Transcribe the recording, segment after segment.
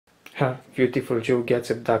Viewtiful Joe gets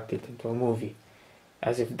abducted into a movie,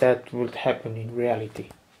 as if that would happen in reality.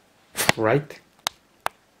 Right?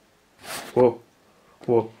 Whoa,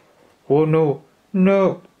 whoa, whoa, no,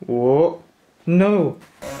 no, whoa, no!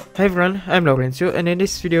 Hi everyone, I'm Laurencio, and in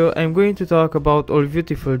this video I'm going to talk about all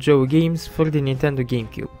Viewtiful Joe games for the Nintendo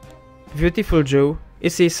GameCube. Viewtiful Joe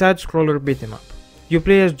is a side-scroller beat-em-up. You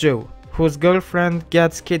play as Joe, whose girlfriend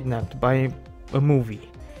gets kidnapped by a movie,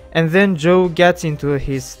 and then Joe gets into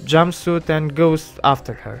his jumpsuit and goes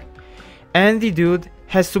after her. And the dude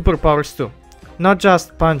has superpowers too, not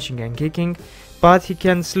just punching and kicking, but he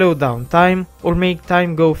can slow down time or make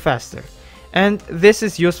time go faster, and this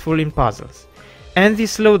is useful in puzzles. And the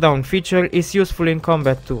slowdown feature is useful in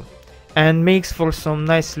combat too, and makes for some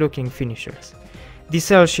nice looking finishers. The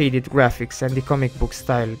cel shaded graphics and the comic book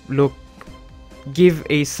style look give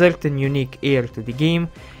a certain unique air to the game,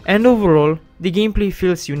 and overall the gameplay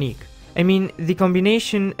feels unique. I mean, the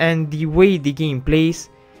combination and the way the game plays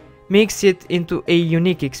makes it into a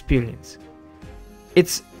unique experience.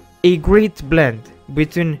 It's a great blend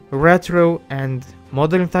between retro and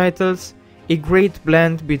modern titles, a great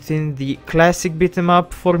blend between the classic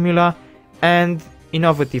beat-em-up formula and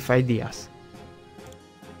innovative ideas.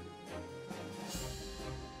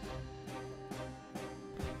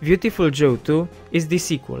 Viewtiful Joe 2 is the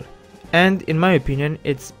sequel, and in my opinion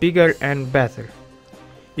it's bigger and better.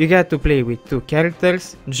 You get to play with two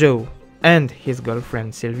characters, Joe and his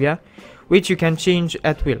girlfriend Sylvia, which you can change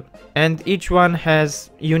at will, and each one has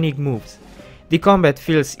unique moves. The combat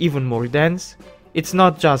feels even more dense. It's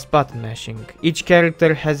not just button mashing, each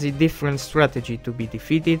character has a different strategy to be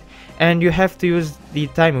defeated, and you have to use the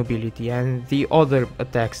time ability and the other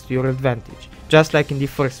attacks to your advantage, just like in the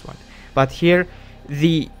first one. But here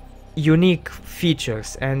the unique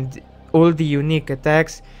features and all the unique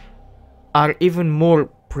attacks are even more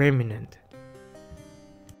prominent.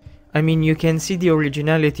 I mean, you can see the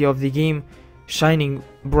originality of the game shining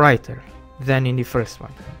brighter than in the first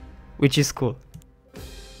one, which is cool.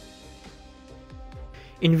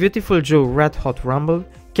 In Viewtiful Joe Red Hot Rumble,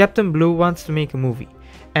 Captain Blue wants to make a movie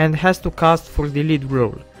and has to cast for the lead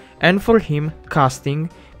role, and for him, casting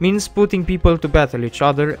means putting people to battle each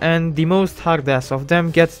other, and the most hard-ass of them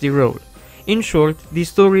gets the role. In short, the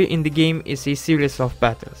story in the game is a series of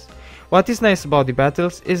battles. What is nice about the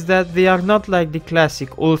battles is that they are not like the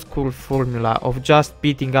classic old-school formula of just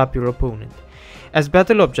beating up your opponent. As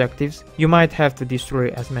battle objectives, you might have to destroy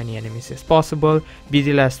as many enemies as possible, be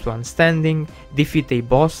the last one standing, defeat a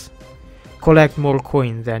boss, collect more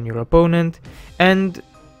coin than your opponent, and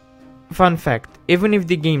fun fact, even if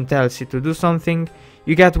the game tells you to do something,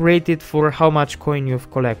 you get rated for how much coin you've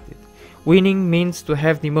collected. Winning means to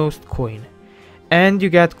have the most coin, and you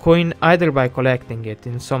get coin either by collecting it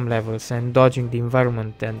in some levels and dodging the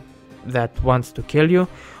environment that wants to kill you,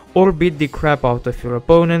 or beat the crap out of your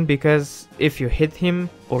opponent, because if you hit him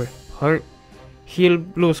or her, he'll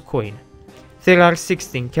lose coin. There are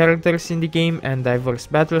 16 characters in the game and diverse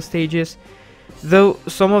battle stages, though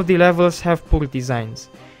some of the levels have poor designs.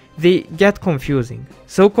 They get confusing,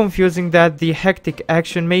 so confusing that the hectic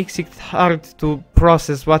action makes it hard to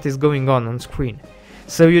process what is going on screen,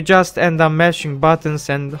 so you just end up mashing buttons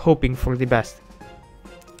and hoping for the best.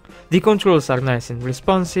 The controls are nice and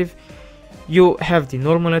responsive. You have the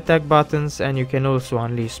normal attack buttons, and you can also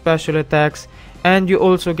unleash special attacks, and you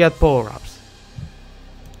also get power-ups.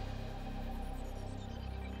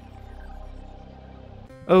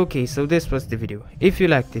 Okay, so this was the video. If you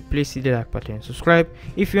liked it, please hit the like button and subscribe.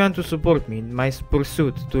 If you want to support me in my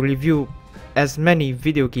pursuit to review as many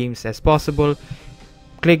video games as possible,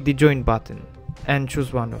 click the join button and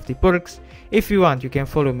choose one of the perks. If you want, you can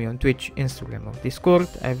follow me on Twitch, Instagram or Discord.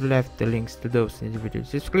 I've left the links to those in the video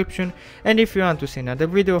description. And if you want to see another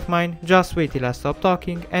video of mine, just wait till I stop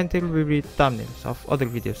talking and there will be thumbnails of other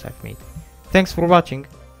videos I've made. Thanks for watching.